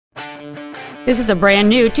This is a brand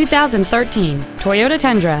new 2013 Toyota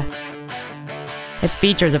Tundra. It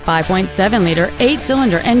features a 5.7-liter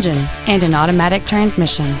 8-cylinder engine and an automatic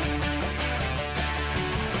transmission.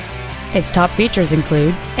 Its top features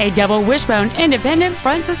include a double wishbone independent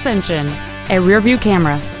front suspension, a rear-view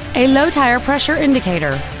camera, a low tire pressure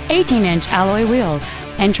indicator, 18-inch alloy wheels,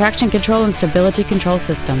 and traction control and stability control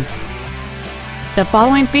systems. The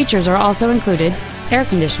following features are also included: air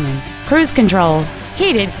conditioning, cruise control,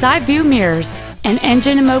 heated side view mirrors, an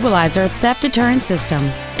engine immobilizer theft deterrent system,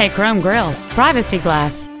 a chrome grille, privacy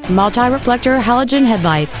glass, multi-reflector halogen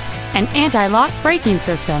headlights, an anti-lock braking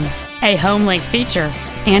system, a home link feature,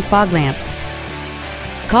 and fog lamps.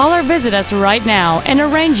 Call or visit us right now and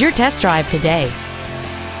arrange your test drive today.